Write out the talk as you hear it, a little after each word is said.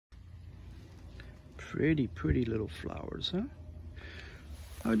Pretty little flowers, huh?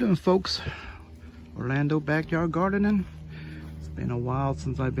 How you doing, folks? Orlando Backyard Gardening. It's been a while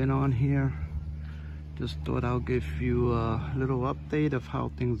since I've been on here. Just thought I'll give you a little update of how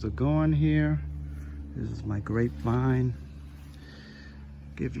things are going here. This is my grapevine.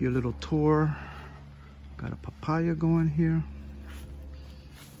 Give you a little tour. Got a papaya going here.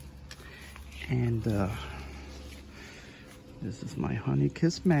 And this is my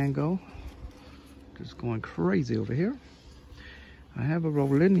Honeykiss mango. Just going crazy over here. I have a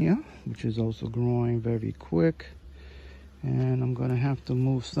Rollinia, which is also growing very quick. And I'm gonna have to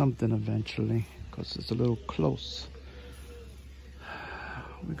move something eventually because it's a little close.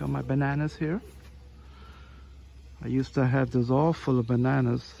 We got my bananas here. I used to have this all full of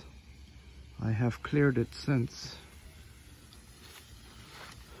bananas. I have cleared it since.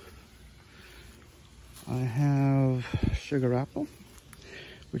 I have sugar apple,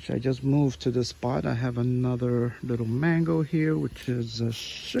 which I just moved to this spot. I have another little mango here, which is a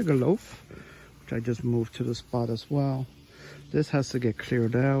sugar loaf, which I just moved to the spot as well. This has to get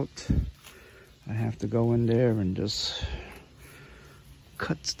cleared out. I have to go in there and just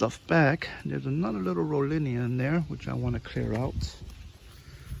cut stuff back. There's another little Rollinia in there, which I want to clear out.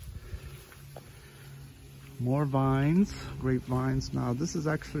 More vines, grapevines. Now this is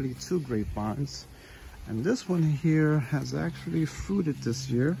actually 2 grapevines. And this one here has actually fruited this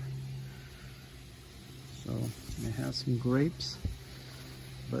year. So it has some grapes.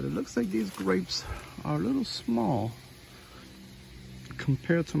 But it looks like these grapes are a little small.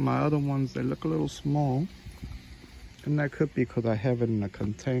 Compared to my other ones, they look a little small. And that could be because I have it in a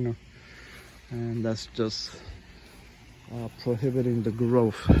container. And that's just prohibiting the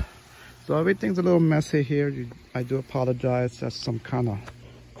growth. So everything's a little messy here. I do apologize. That's some kind of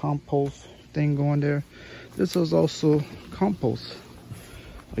compost thing going there. This is also compost.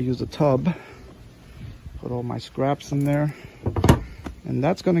 I use a tub, put all my scraps in there, and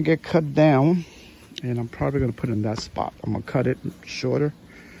that's gonna get cut down, and I'm probably gonna put it in that spot. I'm gonna cut it shorter,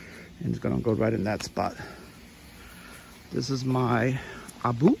 and it's gonna go right in that spot. This is my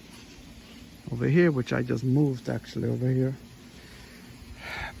abu over here, which I just moved actually over here.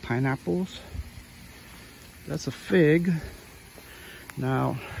 Pineapples. That's a fig.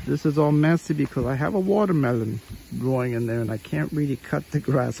 Now, this is all messy because I have a watermelon growing in there and I can't really cut the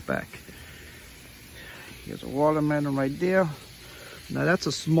grass back. Here's a watermelon right there. Now that's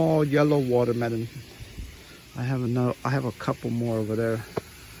a small yellow watermelon. I have a couple more over there.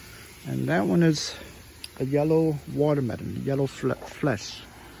 And that one is a yellow watermelon, yellow flesh.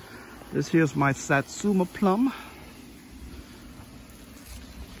 This here's my Satsuma plum.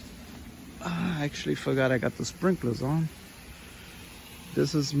 I actually forgot I got the sprinklers on.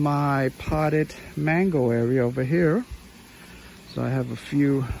 This is my potted mango area over here. So I have a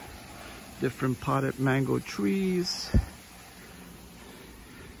few different potted mango trees.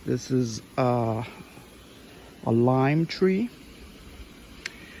 This is a lime tree.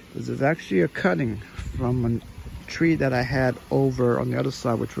 This is actually a cutting from a tree that I had over on the other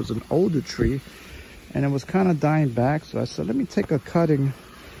side, which was an older tree. And it was kind of dying back. So I said, let me take a cutting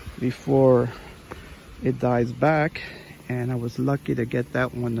before it dies back. And I was lucky to get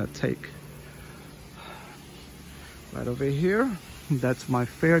that one to take. Right over here, that's my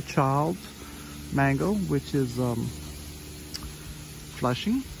Fairchild mango, which is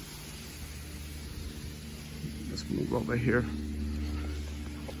flushing. Let's move over here.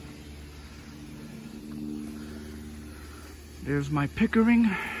 There's my Pickering.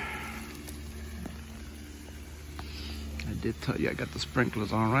 I did tell you I got the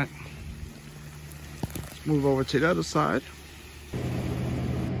sprinklers on, right? Move over to the other side.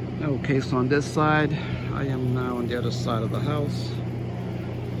 Okay, so on this side, I am now on the other side of the house.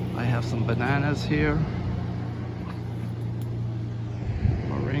 I have some bananas here.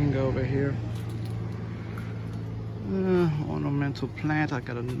 Moringa over here. Ornamental plant. I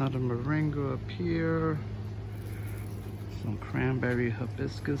got another moringa up here. Some cranberry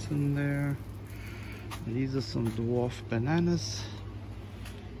hibiscus in there. And these are some dwarf bananas.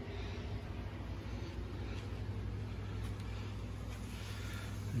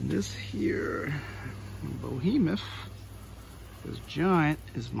 This here, behemoth, this giant,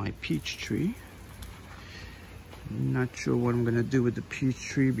 is my peach tree. I'm not sure what I'm gonna do with the peach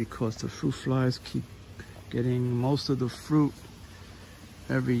tree because the fruit flies keep getting most of the fruit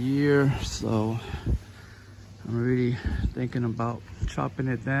every year. So I'm really thinking about chopping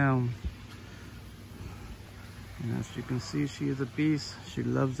it down. And as you can see, she is a beast. She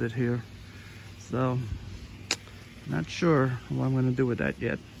loves it here. So not sure what I'm gonna do with that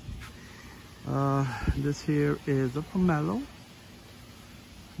yet. This here is a pomelo.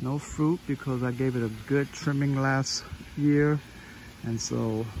 No fruit because I gave it a good trimming last year, and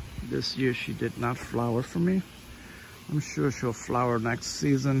so this year she did not flower for me. I'm sure she'll flower next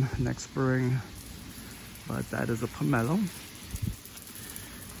season, next spring, but that is a pomelo.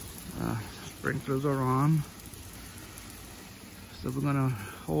 Sprinklers are on, so we're gonna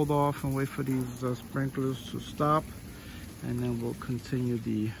hold off and wait for these sprinklers to stop, and then we'll continue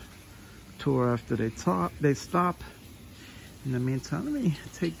the tour after they stop. In the meantime, let me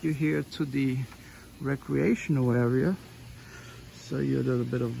take you here to the recreational area, show you a little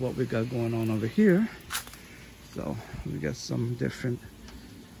bit of what we got going on over here. So we got some different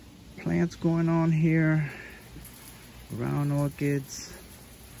plants going on here. Brown orchids,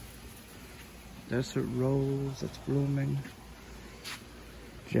 desert rose that's blooming,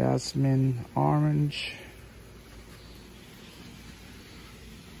 jasmine orange,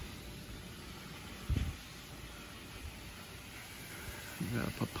 we got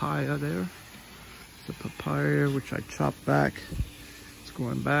a papaya there. It's a papaya which I chopped back. It's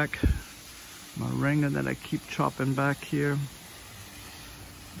going back. Moringa that I keep chopping back here.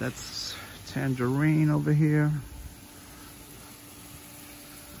 That's tangerine over here.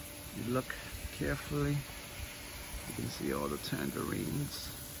 You look carefully, you can see all the tangerines.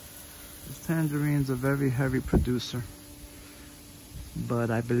 This tangerine's a very heavy producer, but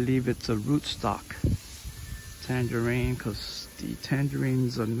I believe it's a rootstock tangerine because the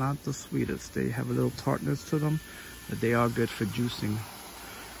tangerines are not the sweetest. They have a little tartness to them, but they are good for juicing.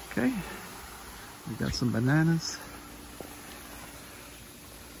 Okay, we got some bananas.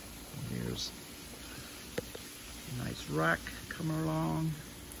 Here's a nice rack coming along.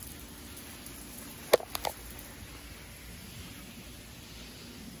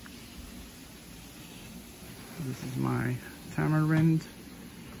 This is my tamarind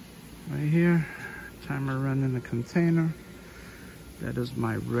right here. Tamarind in a container. That is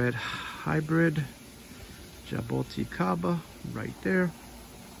my red hybrid jaboticaba right there.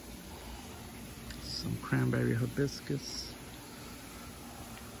 Some cranberry hibiscus.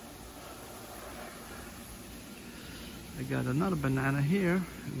 I got another banana here,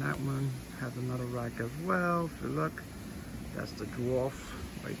 and that one has another rack as well. If you look, that's the dwarf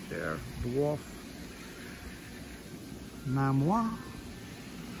right there. Dwarf Namois.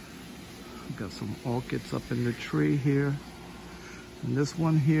 Got some orchids up in the tree here. And this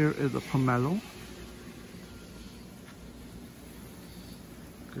one here is a pomelo.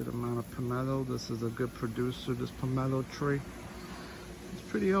 Good amount of pomelo. This is a good producer, this pomelo tree. It's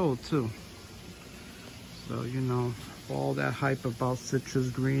pretty old too. So, you know, all that hype about citrus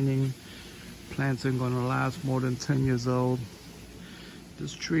greening, plants are gonna last more than 10 years old.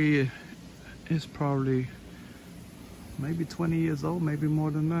 This tree is probably maybe 20 years old, maybe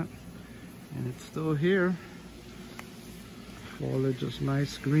more than that. And it's still here. Foliage is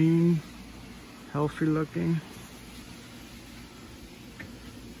nice green, healthy looking.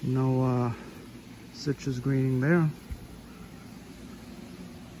 No citrus greening there.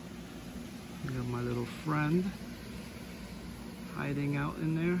 Got my little friend hiding out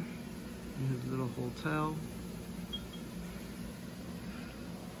in there in his little hotel.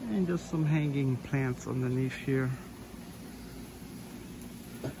 And just some hanging plants underneath here.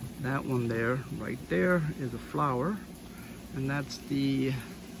 That one there, right there, is a flower. And that's the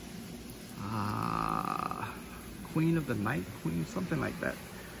Queen of the Night, Queen, something like that.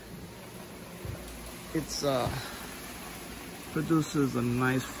 It's produces a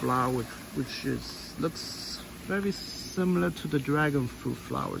nice flower which looks very similar to the dragon fruit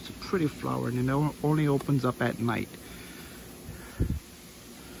flower. It's a pretty flower, and it only opens up at night.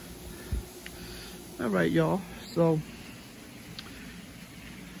 All right, y'all, so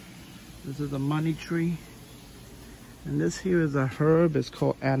this is a money tree, and this here is a herb. It's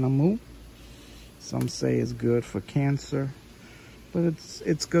called anamu. Some say it's good for cancer, but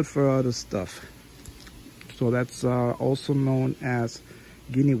it's good for other stuff. So that's also known as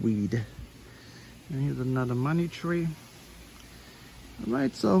guinea weed. And here's another money tree. All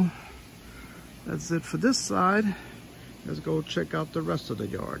right, so that's it for this side. Let's go check out the rest of the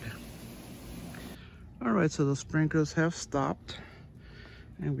yard. All right, so the sprinklers have stopped,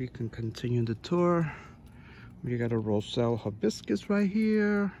 and we can continue the tour. We got a Roselle hibiscus right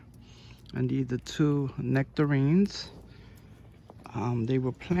here, and these are the two nectarines. They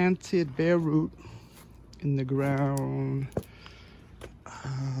were planted bare root in the ground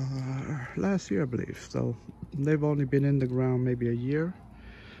last year, I believe. So they've only been in the ground maybe a year.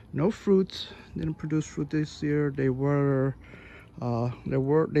 No fruits, didn't produce fruit this year. They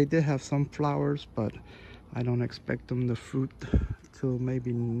did have some flowers, but I don't expect them to fruit till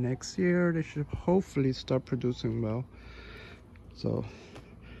maybe next year. They should hopefully start producing well. So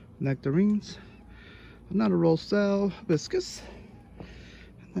nectarines, another Roselle hibiscus,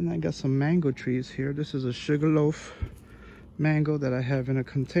 and then I got some mango trees here. This is a Sugarloaf mango that I have in a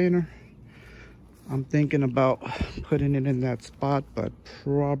container. I'm thinking about putting it in that spot, but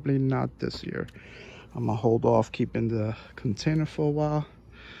probably not this year. I'm gonna hold off keeping the container for a while.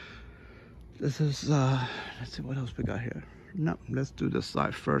 This is let's see what else we got here. No, let's do this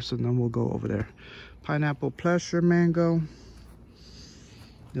side first and then we'll go over there. Pineapple Pleasure mango.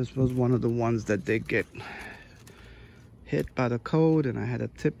 This was one of the ones that did get hit by the cold and I had to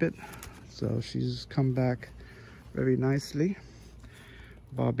tip it, so she's come back very nicely.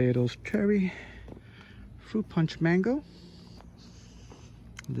 Barbados Cherry, Fruit Punch mango.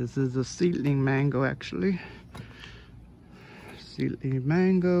 This is a seedling mango, actually. Seedling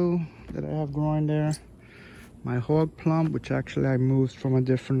mango that I have growing there. My hog plum, which actually I moved from a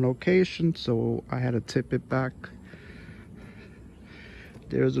different location, so I had to tip it back.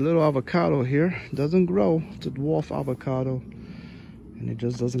 There's a little avocado here. It doesn't grow. It's a dwarf avocado, and it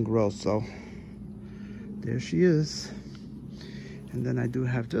just doesn't grow. So there she is. And then I do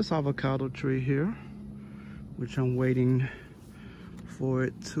have this avocado tree here, which I'm waiting for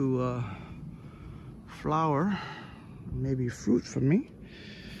it to flower, maybe fruit for me.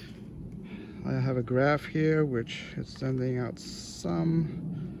 I have a graft here which is sending out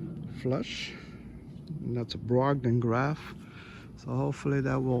some flush, and that's a Brogden graft, so hopefully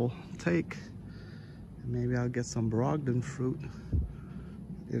that will take, and maybe I'll get some Brogden fruit,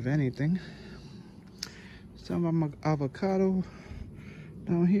 if anything. Some avocado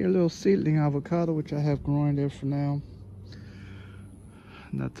down here, a little seedling avocado which I have growing there for now.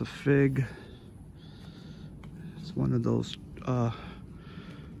 And that's a fig. It's one of those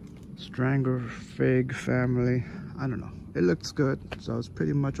Stranger fig family. I don't know. It looks good, so it's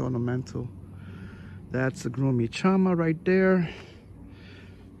pretty much ornamental. That's the Grumi Chama right there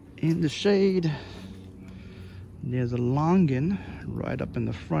in the shade. There's a Longan right up in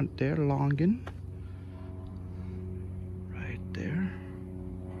the front there. Longan right there.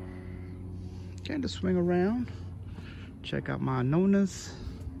 Okay, to swing around, check out my Anonas.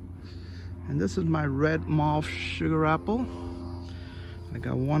 And this is my red mauve sugar apple. I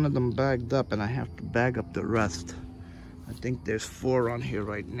got one of them bagged up and I have to bag up the rest. I think there's 4 on here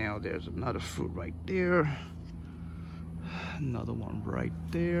right now. There's another fruit right there. Another one right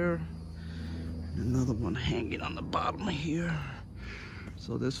there. And another one hanging on the bottom here.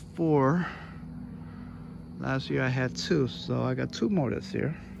 So there's 4. Last year I had 2, so I got 2 more this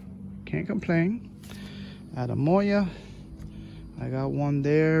year. Can't complain. Adamoya. I got one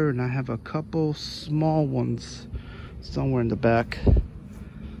there, and I have a couple small ones somewhere in the back.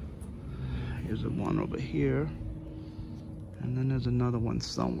 Here's one over here, and then there's another one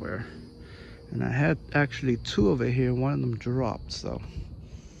somewhere. And I had actually 2 over here. One of them dropped, so.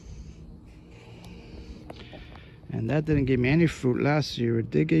 And that didn't give me any fruit last year.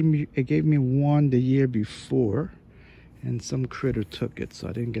 It gave me 1 the year before, and some critter took it, so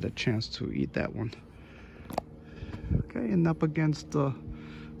I didn't get a chance to eat that one. Okay, and up against the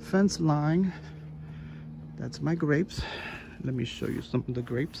fence line, that's my grapes. Let me show you some of the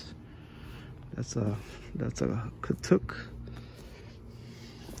grapes. That's a Katuk,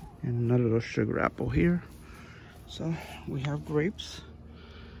 and another little sugar apple here. So we have grapes,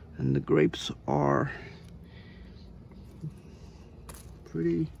 and the grapes are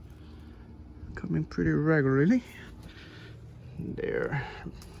coming pretty regularly. There,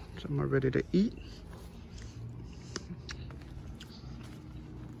 some are ready to eat.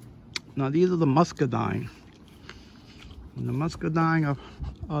 Now these are the muscadine. And the muscadine are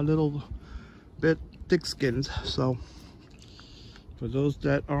a little bit thick-skinned, so for those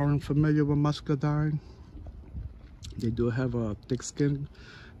that aren't familiar with muscadine, they do have a thick skin,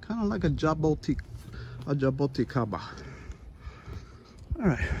 kind of like a jaboticaba. All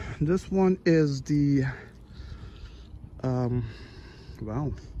right, this one is the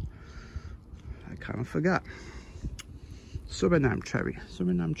wow, I kind of forgot. Suriname cherry.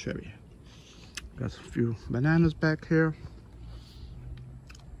 Got a few bananas back here.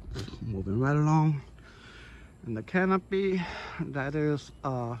 Moving right along. And the canopy, that is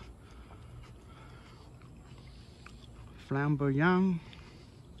flamboyant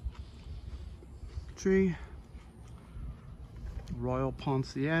tree, Royal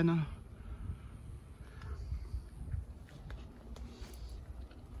Ponciana.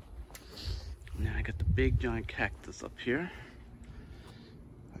 Now I got the big giant cactus up here.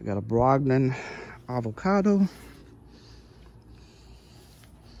 I got a Brogden avocado.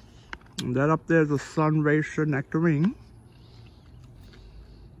 And that up there is a Sunracer nectarine.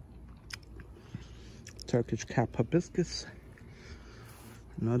 Turkish cap hibiscus.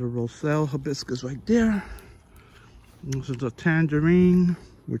 Another Roselle hibiscus right there. This is a tangerine,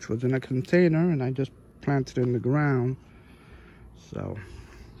 which was in a container, and I just planted it in the ground. So,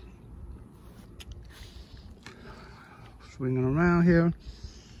 swinging around here.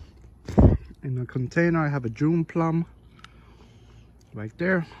 In the container, I have a June plum right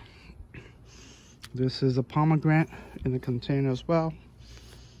there. This is a pomegranate in the container as well.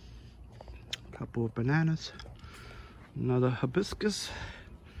 A couple of bananas. Another hibiscus.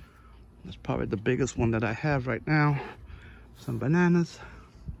 That's probably the biggest one that I have right now. Some bananas.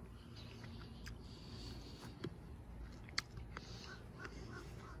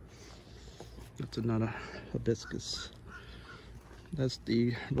 That's another hibiscus. That's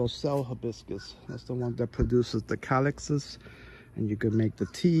the Roselle hibiscus. That's the one that produces the calyxes, and you can make the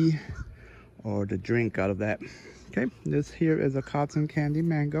tea or the drink out of that. Okay, this here is a cotton candy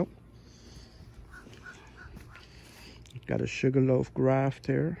mango. Got a sugarloaf graft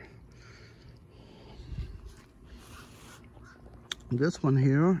here. This one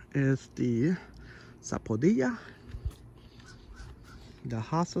here is the sapodilla, the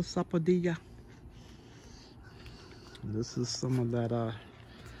Hasa sapodilla. This is some of that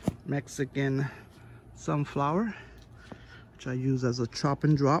Mexican sunflower, which I use as a chop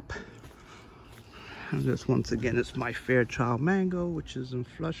and drop. And this, once again, is my Fairchild mango, which is in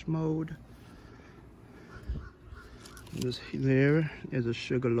flush mode. This there is a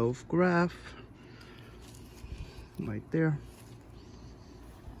sugarloaf graft, right there.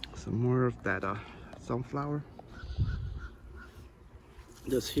 Some more of that sunflower.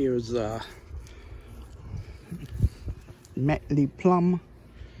 This here is Metley plum.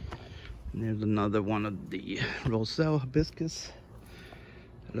 And there's another one of the Roselle hibiscus.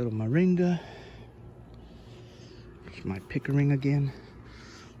 A little moringa. It's my Pickering again.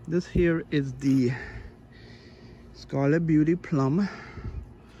 This here is the Scarlet Beauty plum.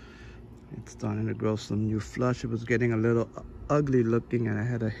 It's starting to grow some new flush. It was getting a little ugly looking, and I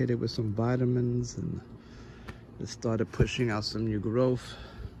had to hit it with some vitamins, and it started pushing out some new growth.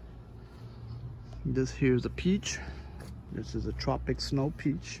 This here's a peach. This is a tropic snow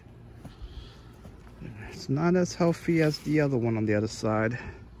peach. It's not as healthy as the other one on the other side,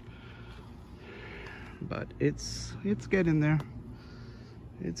 but it's getting there.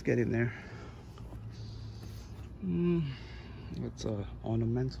 It's getting there. It's a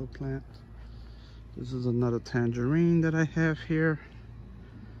ornamental plant. This is another tangerine that I have here.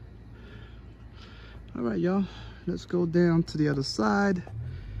 All right, y'all, let's go down to the other side.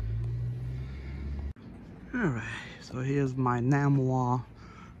 All right, so here's my Namois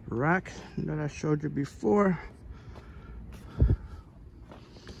rack that I showed you before.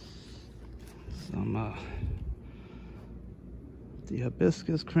 Some the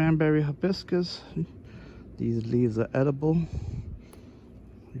hibiscus, cranberry hibiscus. These leaves are edible.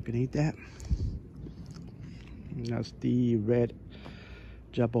 You can eat that. And that's the red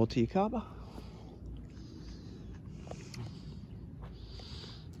jaboticaba.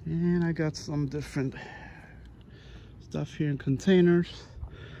 And I got some different stuff here in containers.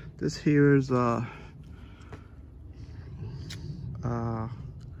 This here is I'm trying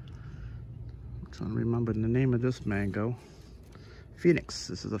to remember the name of this mango. Phoenix.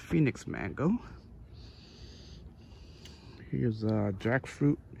 This is a Phoenix mango. Here's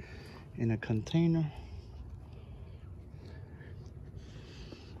jackfruit in a container.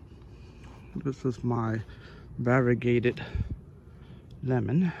 This is my variegated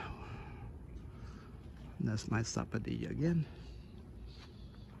lemon. That's my sapodilla again.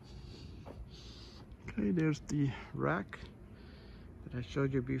 Okay, there's the rack that I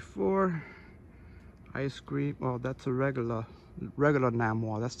showed you before. Ice cream. Oh, that's a regular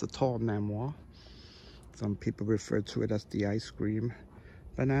Namois. That's the tall Namois. Some people refer to it as the ice cream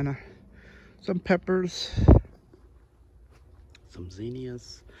banana. Some peppers, some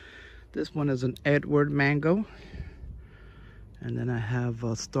zinnias. This one is an Edward mango. And then I have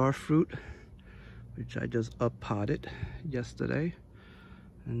a star fruit, which I just up-potted yesterday.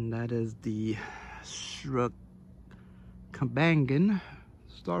 And that is the Shrubcabangan.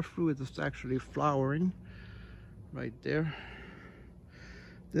 Star fruit is actually flowering right there.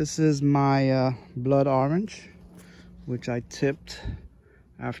 This is my blood orange, which I tipped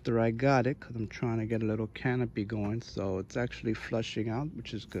after I got it because I'm trying to get a little canopy going. So it's actually flushing out,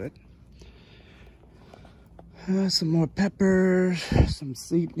 which is good. Some more peppers, some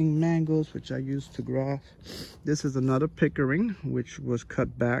seedling mangoes, which I used to graft. This is another Pickering, which was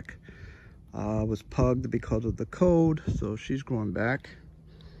cut back, was pugged because of the cold, so she's growing back.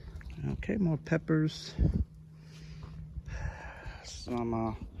 Okay, more peppers.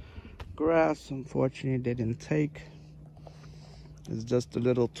 Some grass, unfortunately they didn't take. It's just a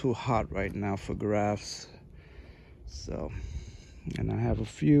little too hot right now for grafts. So, and I have a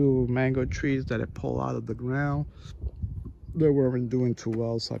few mango trees that I pull out of the ground. They weren't doing too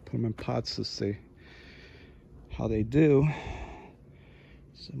well, so I put them in pots to see how they do.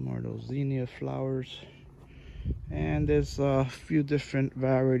 Some more of those zinnia flowers. And there's a few different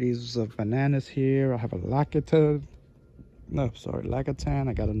varieties of bananas here. I have a Lacatan.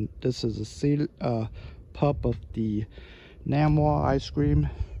 I got this is a seed pup of the Namwa ice cream.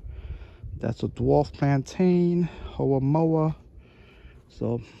 That's a dwarf plantain, Hoa Moa.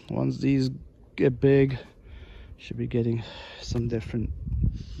 So once these get big, should be getting some different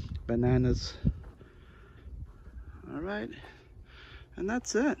bananas. All right, and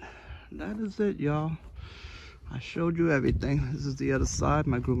that's it. That is it, y'all. I showed you everything. This is the other side,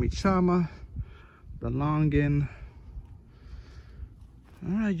 my Grumichama, the Longan.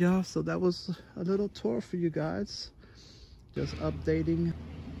 All right, y'all, so that was a little tour for you guys. Just updating.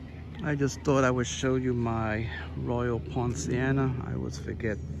 I just thought I would show you my Royal Poinciana. I always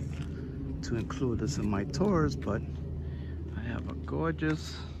forget to include this in my tours, but I have a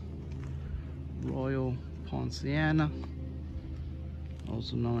gorgeous Royal Poinciana,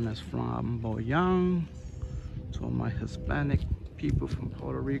 also known as Flamboyant, to all my Hispanic people from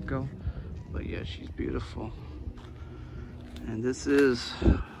Puerto Rico. But yeah, she's beautiful. And this is,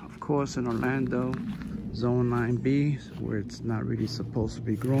 of course, in Orlando, Zone 9B, where it's not really supposed to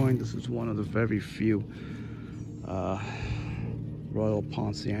be growing. This is one of the very few Royal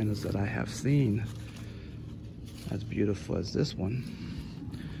Poincianas that I have seen as beautiful as this one.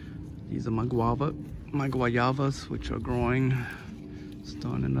 These are my guayavas, which are growing,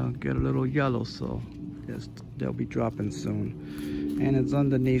 starting to get a little yellow, so yes, they'll be dropping soon. And it's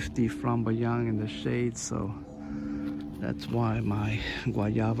underneath the Flamboyant in the shade, so that's why my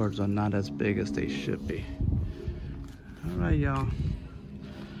guayavas are not as big as they should be. All right, y'all.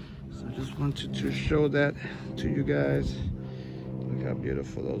 So I just wanted to show that to you guys. Look how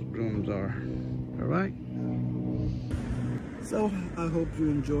beautiful those blooms are. All right. So I hope you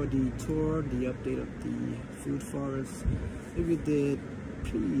enjoyed the tour, the update of the food forest. If you did,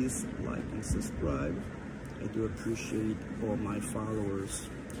 please like and subscribe. I do appreciate all my followers.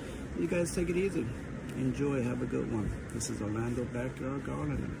 You guys take it easy. Enjoy, have a good one. This is Orlando Backyard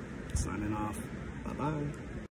Gardening, signing off. Bye-bye.